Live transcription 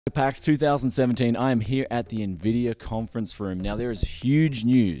PAX 2017, I am here at the NVIDIA conference room. Now there is huge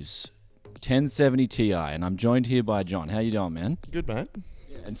news, 1070 Ti, and I'm joined here by John. How you doing, man? Good, mate.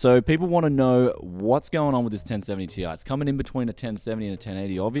 And so people want to know what's going on with this 1070 Ti. It's coming in between a 1070 and a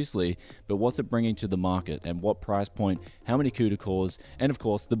 1080, obviously, but what's it bringing to the market and what price point, how many CUDA cores, and of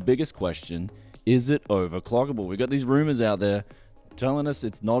course, the biggest question, is it overclockable? We've got these rumors out there telling us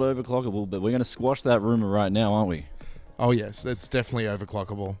it's not overclockable, but we're going to squash that rumor right now, aren't we? Oh yes, it's definitely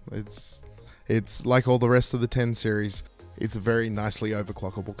overclockable. It's like all the rest of the 10 series. It's a very nicely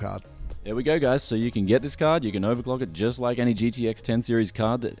overclockable card. There we go, guys. So you can get this card, you can overclock it just like any GTX 10 series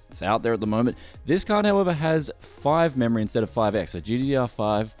card that's out there at the moment. This card, however, has 5 memory instead of 5X, so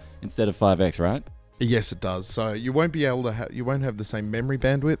GDDR5 instead of 5X, right? Yes, it does. So you won't be able to you won't have the same memory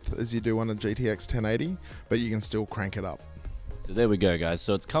bandwidth as you do on a GTX 1080, but you can still crank it up. So there we go, guys.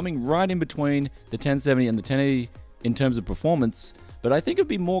 So it's coming right in between the 1070 and the 1080 in terms of performance, but I think it'd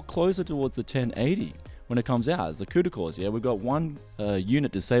be more closer towards the 1080 when it comes out as the CUDA cores. Yeah, we've got one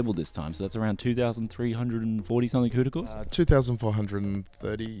unit disabled this time, so that's around 2,340 something CUDA cores.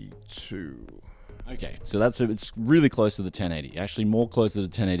 2,432. Okay, so it's really close to the 1080, actually more close to the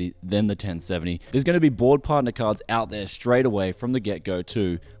 1080 than the 1070. There's going to be board partner cards out there straight away from the get-go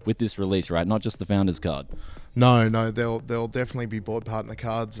too with this release, right? Not just the founder's card. No, there'll definitely be board partner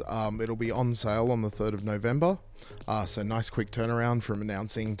cards. It'll be on sale on the 3rd of November. So nice quick turnaround from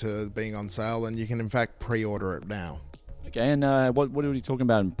announcing to being on sale, and you can in fact pre-order it now. Okay, and what are we talking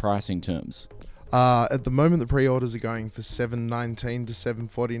about in pricing terms? At the moment, the pre-orders are going for $719 to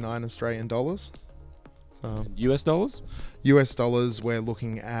 $749 Australian dollars. US dollars? US dollars, we're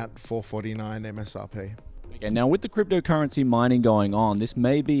looking at $449 MSRP. Okay, now with the cryptocurrency mining going on, this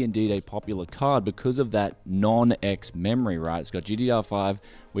may be indeed a popular card because of that non-X memory, right? It's got GDDR5,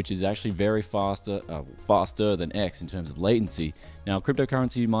 which is actually very faster than X in terms of latency. Now,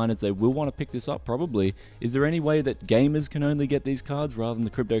 cryptocurrency miners, they will want to pick this up probably. Is there any way that gamers can only get these cards rather than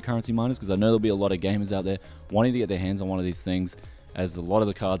the cryptocurrency miners? Because I know there'll be a lot of gamers out there wanting to get their hands on one of these things, as a lot of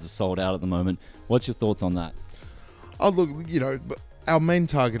the cards are sold out at the moment. What's your thoughts on that? Oh, look, our main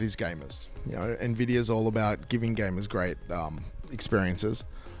target is gamers. NVIDIA's all about giving gamers great experiences.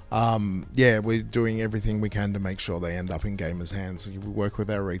 Yeah, we're doing everything we can to make sure they end up in gamers' hands. We work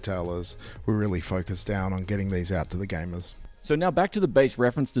with our retailers. We're really focused down on getting these out to the gamers. So now back to the base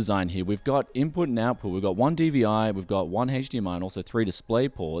reference design here. We've got input and output. We've got one DVI, we've got one HDMI, and also 3 display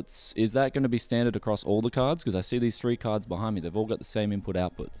ports. Is that going to be standard across all the cards? Because I see these 3 cards behind me. They've all got the same input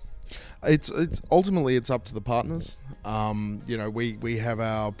outputs. It's ultimately it's up to the partners. We have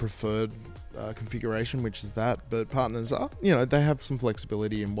our preferred configuration, which is that, but partners are, they have some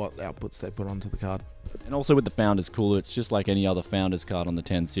flexibility in what outputs they put onto the card. And also with the Founders Cooler, it's just like any other Founders card on the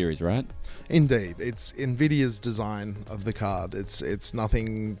 10 series, right? Indeed. It's NVIDIA's design of the card. It's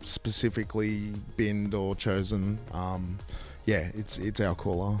nothing specifically binned or chosen. Yeah, it's our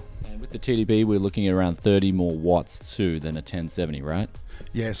cooler. And with the TDP, we're looking at around 30 more watts too than a 1070, right?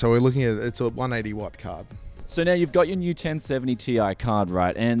 Yeah, so we're looking at, it's a 180 watt card. So now you've got your new 1070 Ti card,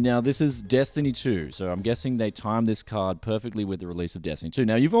 right? And now this is Destiny 2, so I'm guessing they timed this card perfectly with the release of Destiny 2.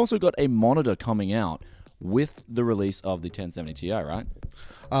 Now you've also got a monitor coming out with the release of the 1070 Ti, right?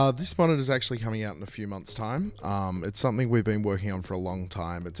 This monitor is actually coming out in a few months' time. It's something we've been working on for a long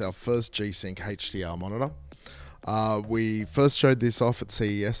time. It's our first G-Sync HDR monitor. We first showed this off at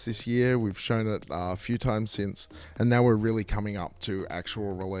CES this year. We've shown it a few times since, and now we're really coming up to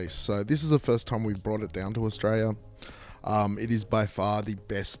actual release. So this is the first time we've brought it down to Australia. It is by far the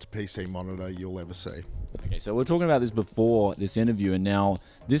best PC monitor you'll ever see. Okay, so we're talking about this before this interview, and now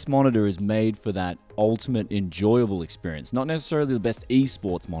this monitor is made for that ultimate enjoyable experience. Not necessarily the best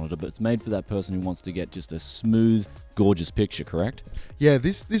esports monitor, but it's made for that person who wants to get just a smooth, gorgeous picture, correct? Yeah,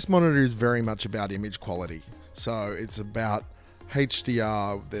 this monitor is very much about image quality. So it's about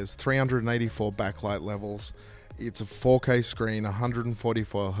HDR, there's 384 backlight levels, it's a 4K screen,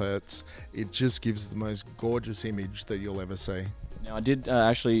 144 Hz, it just gives the most gorgeous image that you'll ever see. Now I did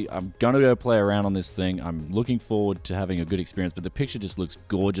I'm going to go play around on this thing. I'm looking forward to having a good experience, but the picture just looks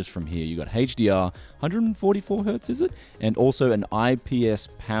gorgeous from here. You got HDR, 144 Hz is it? And also an IPS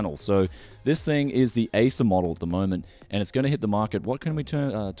panel. So this thing is the Acer model at the moment, and it's going to hit the market. What can we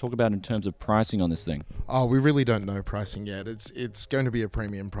talk about in terms of pricing on this thing? Oh, we really don't know pricing yet. It's going to be a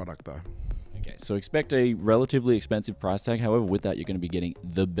premium product though. Okay, so expect a relatively expensive price tag. However, with that, you're going to be getting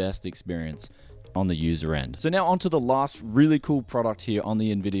the best experience on the user end. So now onto the last really cool product here on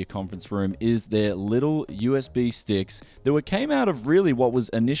the NVIDIA conference room is their little USB sticks that came out of really what was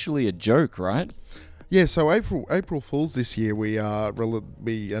initially a joke, right? Yeah, so April Fools this year, we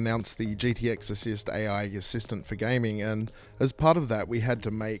announced the GTX Assist AI assistant for gaming, and as part of that, we had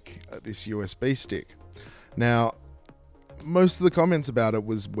to make this USB stick. Now, most of the comments about it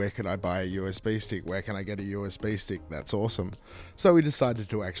was, where can I buy a USB stick? Where can I get a USB stick? That's awesome. So we decided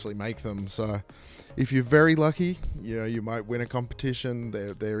to actually make them. So if you're very lucky, you might win a competition.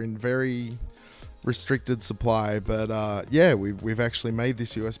 They're in very restricted supply, but yeah, we've actually made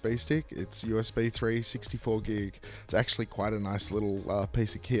this USB stick. It's USB 3, 64 gig. It's actually quite a nice little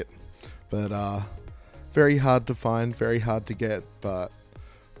piece of kit, but very hard to find, very hard to get, but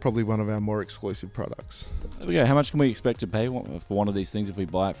probably one of our more exclusive products. There we go. How much can we expect to pay for one of these things if we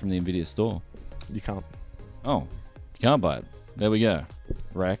buy it from the NVIDIA store? You can't. Oh, you can't buy it. There we go.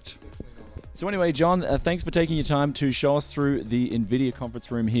 Wrecked. So anyway, John, thanks for taking your time to show us through the NVIDIA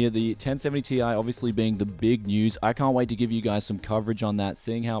conference room here. The 1070 Ti obviously being the big news. I can't wait to give you guys some coverage on that,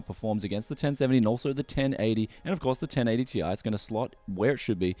 seeing how it performs against the 1070 and also the 1080, and of course the 1080 Ti. It's going to slot where it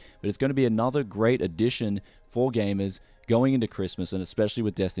should be, but it's going to be another great addition for gamers going into Christmas, and especially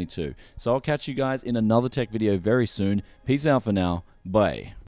with Destiny 2. So I'll catch you guys in another tech video very soon. Peace out for now. Bye.